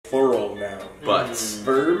Plural noun. Butts.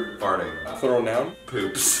 Verb. Farting. Plural noun.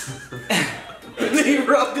 Poops. He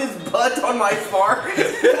rubbed his butt on my fart.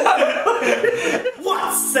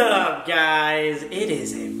 What's up, guys? It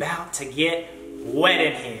is about to get wet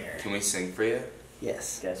in here. Can we sing for you?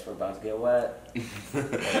 Yes. Guess we're about to get wet.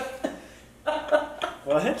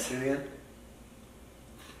 What? Do it again.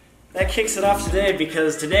 That kicks it off today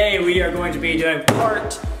because today we are going to be doing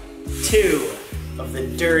part 2 of the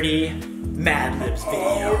dirty Mad Libs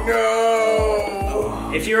video. Oh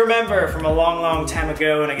no! If you remember from a long, long time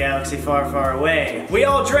ago in a galaxy far, far away, we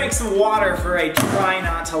all drank some water for a try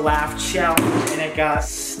not to laugh challenge and it got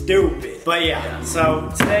stupid. But yeah,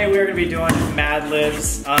 so today we're going to be doing Mad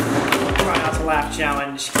Libs try not to laugh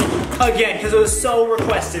challenge again because it was so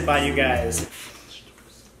requested by you guys.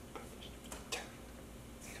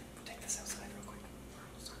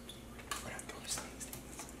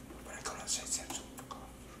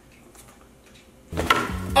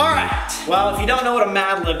 Alright, well, if you don't know what a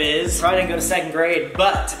Mad Lib is, probably didn't go to 2nd grade,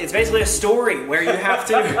 but it's basically a story where you have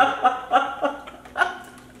to...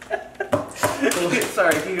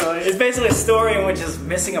 Sorry, keep going. It's basically a story in which is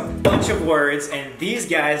missing a bunch of words, and these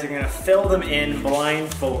guys are going to fill them in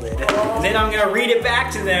blindfolded. And then I'm going to read it back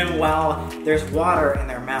to them while there's water in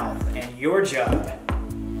their mouth, and your job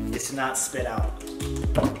is to not spit out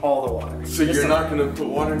all the water. So you're not gonna put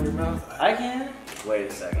water in your mouth? I can. Wait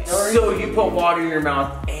a second. So you put water in your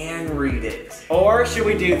mouth and read it. Or should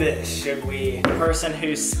we do this? Should we, the person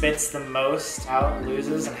who spits the most out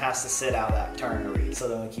loses and has to sit out that turn to read. So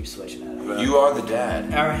then we keep switching at it. You are the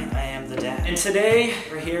dad. Alright, I am the dad. And today,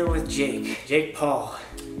 we're here with Jake Paul,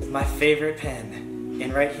 my favorite pen.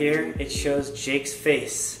 And right here, it shows Jake's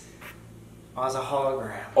face as a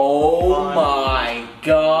hologram. Oh my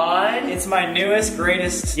god. It's my newest,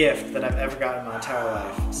 greatest gift that I've ever gotten in my entire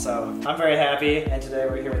life. So, I'm very happy. And today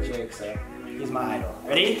we're here with Jake, so he's my idol.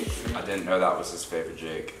 Ready? I didn't know that was his favorite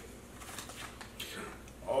Jake.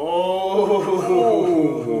 Oh.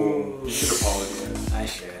 You should apologize. I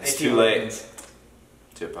should. It's too late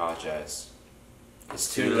to apologize.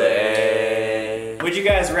 It's too late. Would you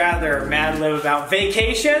guys rather Mad Lib about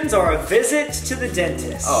vacations or a visit to the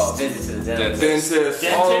dentist? Oh, visit to the dentist. Dentist.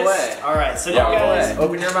 All the way. Alright, so Yeah, you All the guys... way.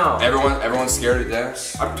 Open your mouth. Everyone's scared of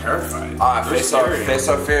dentists? I'm terrified. Face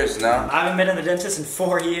our fears now. I haven't been in the dentist in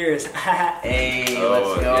 4 years. Hey, Oh,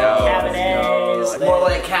 let's go. yeah. Cavities. More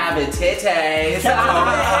like cabin-titties.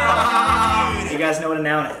 You guys know what a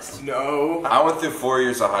noun is? No. I went through 4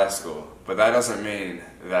 years of high school, but that doesn't mean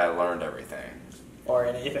that I learned everything. Or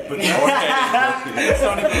anything. That's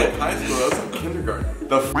not even like high school, that's like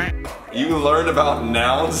kindergarten. You learned about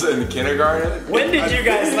nouns in kindergarten? When did you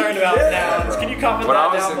guys learn about nouns? Can you comment When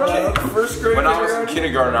I that was down in below? First grade. When I was in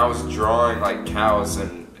kindergarten, I was drawing like cows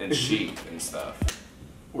and sheep and stuff.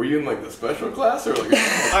 Were you in like the special class or like?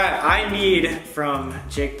 Alright, I need from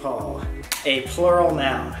Jake Paul a plural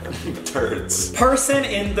noun. Turds. Person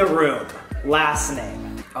in the room. Last name.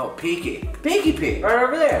 Oh, Peaky. Peaky Pig. Right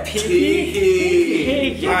over there.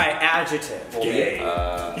 Peaky. Alright, adjective. Gay.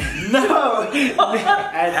 No!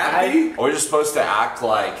 Happy? We're just supposed to act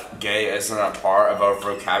like gay isn't a part of our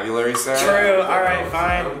vocabulary set. True, alright,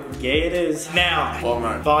 fine. Gay it is. Noun. Well,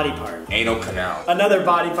 man. Body part. Anal canal. Another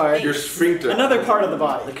body part. Your sphincter. Another part of the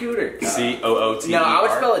body. The cooter. C-O-O-T-E-R. No, I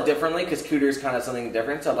would spell it differently because cooter is kind of something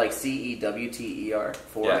different. So like C-E-W-T-E-R.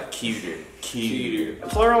 Yeah, cuter. Cuter.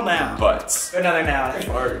 Plural noun. Butts. Another noun.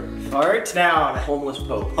 Fart. Fart. Noun. Homeless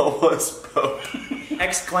Pope. Homeless Pope.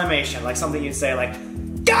 Exclamation. Like something you'd say like,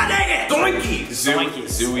 God dang it! Doinky.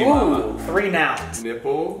 Doinkies. Zooey mama. Ooh. 3 nouns.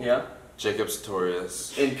 Nipple. Yeah. Jacob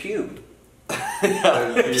Sartorius. And pube.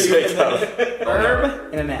 Jacob.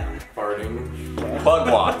 Verb and a noun. Farting.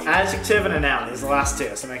 Plug walk. Adjective and a noun. These are the last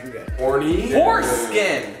 2, so make them good. Horny. Horse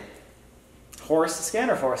skin. Horse skin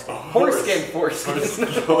or foreskin? Foreskin. Foreskin.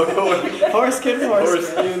 Foreskin,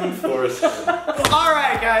 foreskin. Foreskin.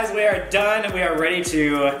 Alright guys, we are done and we are ready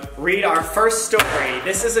to read our first story.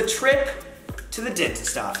 This is a trip to the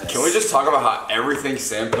dentist office. Can we just talk about how everything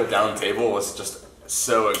Sam put down on the table was just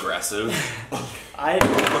so aggressive?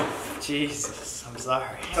 Jesus, I'm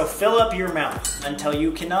sorry. So fill up your mouth until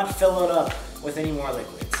you cannot fill it up with any more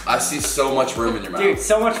liquids. I see so much room in your mouth. Dude,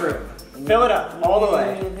 so much room. Fill it up all the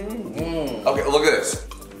way. Okay, look at this.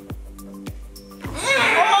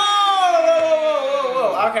 Whoa.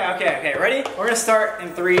 Okay. Ready? We're gonna start in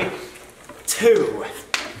 3, 2,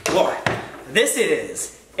 1. This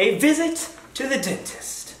is a visit to the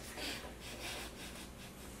dentist.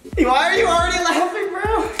 Why are you already laughing,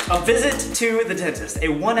 bro? A visit to the dentist, a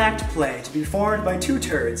 1-act play to be formed by 2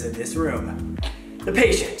 turds in this room. The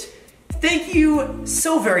patient, Thank you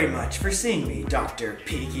so very much for seeing me, Dr.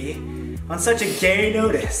 Peaky, on such a gay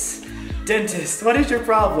notice. Dentist, what is your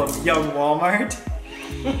problem, young Walmart?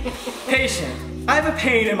 Patient, I have a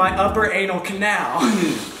pain in my upper anal canal,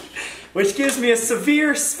 which gives me a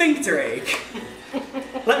severe sphincter ache.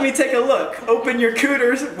 Let me take a look. Open your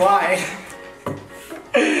cooters wide.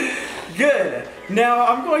 Good. Now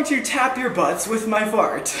I'm going to tap your butts with my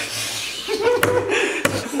fart.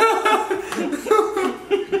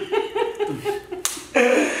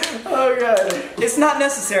 Oh god. It's not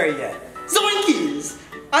necessary yet. Zoinkies!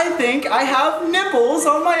 I think I have nipples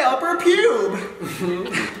on my upper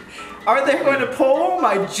pube. Are they going to pull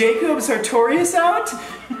my Jacob Sartorius out?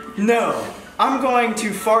 No. I'm going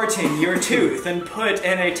to farting your tooth and put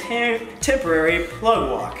in a temporary plug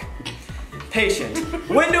walk. Patient,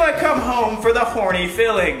 when do I come home for the horny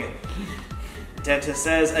filling? Dentist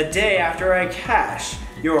says, a day after I cash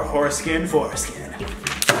your foreskin.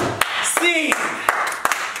 Scene!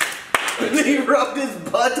 He rubbed his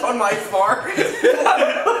butt on my fart. Bro,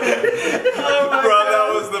 that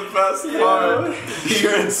was the best part.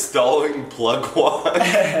 You're installing plug walk.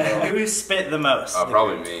 Who spit the most?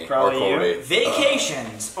 Probably me. Probably or Colby. you.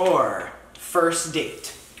 Vacations or first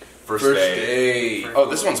date? First date. Oh,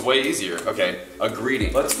 this one's way easier. Okay, a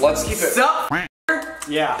greeting. Let's keep it. Sup?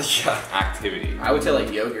 Yeah. Activity. I would say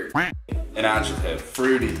like yogurt. An adjective.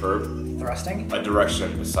 Fruity. Verb. Thrusting? A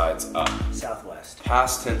direction besides up. Southwest.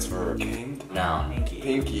 Past tense verb. Gained. Noun. Pinky.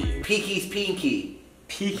 Pinky. Peaky's pinky.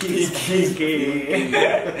 Peaky's pinky.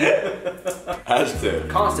 Adjective.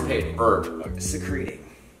 Constipating. Verb. Secreting.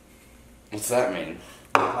 What's that mean?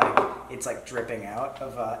 Like, it's like dripping out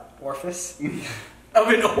of an orifice. Of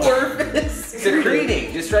an orifice.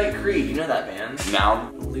 Secreting. Just write Creed. You know that band.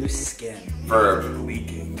 Noun. Loose skin. Verb.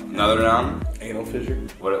 Leaking. Another noun. Anal fissure.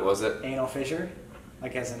 What was it? Anal fissure?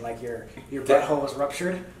 Like as in like your butthole is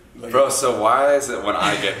ruptured? Bro, so why is it when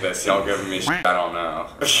I get this, y'all giving me shit I don't know?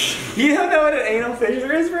 You don't know what an anal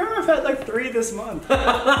fissure is, bro? I've had like 3 this month.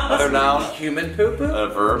 Other noun. Human poo-poo? A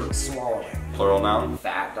verb. Swallowing. Plural noun.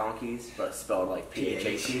 Fat donkeys, but spelled like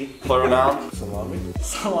P-H-A-T. Plural noun. Salami.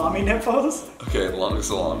 Salami nipples? Okay, long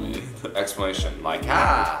salami. Explanation. Like,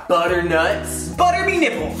 Butternuts. Butter me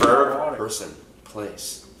nipples! verb. Person.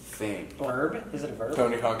 Place. Thing. Verb? Is it a verb?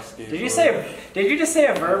 Tony Hawk's skateboard. Did you just say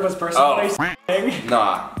a verb was person, Oh. place, thing?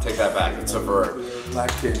 Nah, take that back. It's a verb.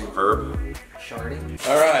 Lactating. Verb. Sharding.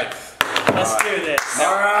 Alright. Let's do this.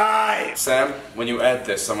 Alright! Sam, when you edit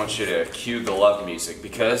this, I want you to cue the love music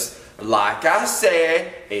because, like I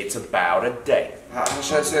said, it's about a date. How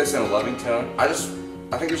should I say this in a loving tone? I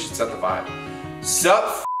think we should set the vibe.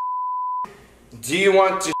 Sup, do you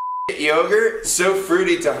want to yogurt? So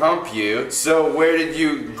fruity to hump you. So where did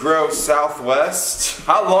you grow southwest?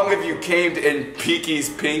 How long have you camed in Peaky's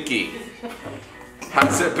pinky?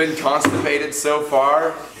 Has it been constipated so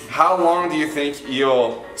far? How long do you think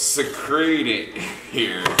you'll secrete it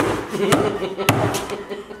here?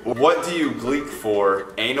 What do you gleek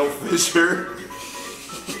for? Anal fissure?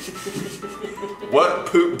 What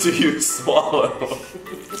poop do you swallow?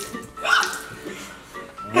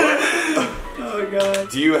 Oh god.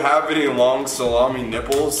 Do you have any long salami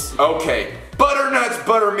nipples? Okay. Butternuts,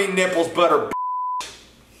 butter me nipples, butter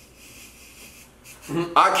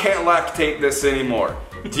I can't lactate this anymore.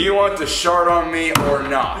 Do you want to shart on me or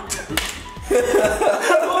not?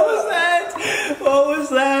 What was that? What was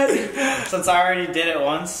that? Since I already did it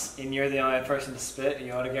once, and you're the only person to spit,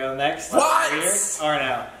 you want to go next? What? Or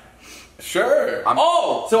no? Sure.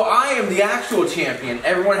 Oh, so I am the actual champion.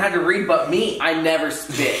 Everyone had to read but me. I never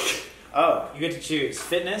spit. Oh, you get to choose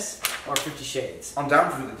fitness or 50 Shades. I'm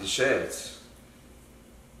down for the shades.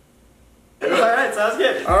 Alright, sounds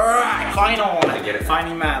good. Alright. Final one. I get it.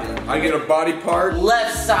 Finding Madeline. I get a body part.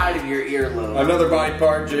 Left side of your earlobe. Another body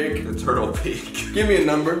part, Jake. The turtle peak. Give me a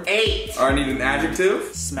number. 8. I need an adjective.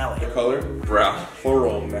 Smelly. Color. Brown.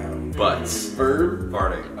 Plural noun. Butts. Verb.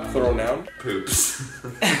 Farting. Plural noun. Poops.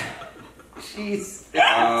 Jeez.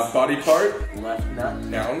 Body part. Left nut.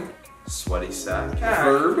 Noun. Sweaty sack.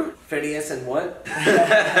 Verb. Phineas and what?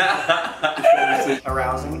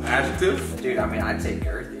 Arousing. Adjective. Dude, I mean, I'd say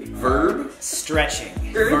girthy. Verb. Stretching.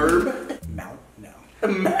 Verb. Mount? No.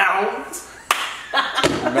 Mount.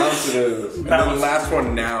 Mount it is. And then the last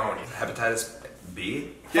one, noun. Hepatitis B.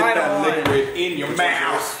 Get Final that one. liquid in your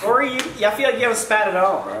mouth. Or you, I feel like you haven't spat at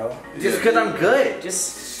all, bro. Just because I'm good.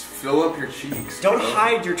 Just Fill up your cheeks. don't bro.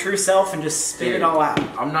 hide your true self and just spit it all out.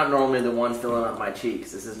 I'm not normally the one filling up my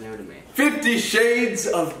cheeks. This is new to me. 50 Shades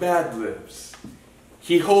of Bad Lips.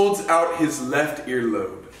 He holds out his left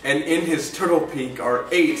earlobe, and in his turtle peak are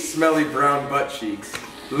 8 smelly brown butt cheeks,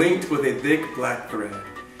 linked with a thick black thread.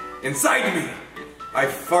 Inside me, I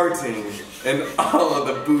farting, and all of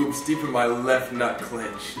the boobs deep in my left nut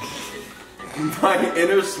clench. My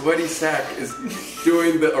inner sweaty sack is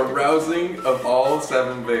doing the arousing of all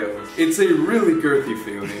 7 veils. It's a really girthy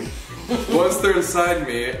feeling. Once they're inside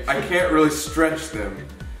me, I can't really stretch them.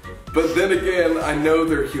 But then again, I know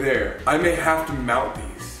they're there. I may have to mount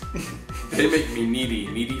these. They make me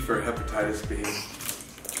needy for hepatitis B.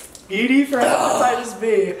 Needy for hepatitis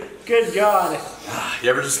B. Good God. You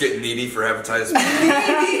ever just get needy for hepatitis B?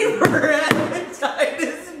 Needy for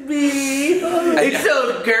hepatitis B. It's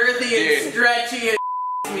so girthy and stretchy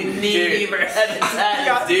and needy for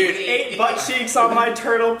hepatitis B. Dude, 8 butt cheeks on my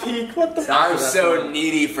turtle peak. What the fuck? I'm so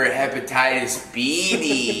needy for hepatitis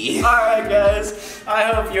B. Alright guys, I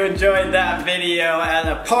hope you enjoyed that video and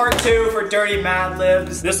a part 2 for Dirty Mad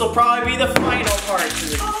Libs. This will probably be the final part to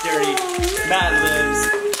the Dirty Mad Libs.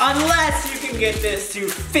 Unless you can get this to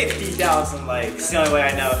 50,000 likes. It's the only way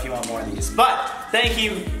I know if you want more of these. But thank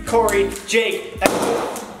you, Corey, Jake,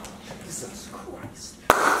 Jesus Christ.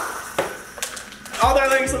 All their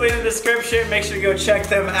links will be in the description. Make sure to go check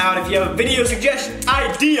them out. If you have a video suggestion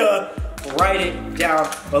idea, write it down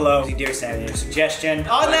below. Dear Sam, your suggestion.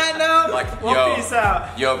 On that note, we'll peace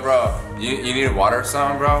out. Yo, bro, you need a water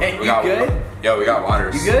song, bro? Hey, you good? Yo, we got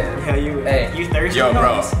waters. You good? Yeah, you thirsty? Yo,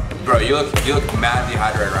 bro, you look mad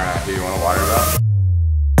dehydrated right now. Do you want a water, bro?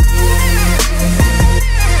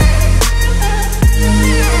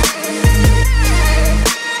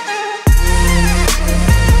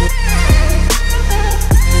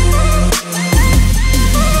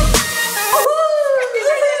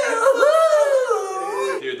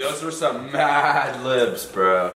 Dude, those were some mad libs, bro.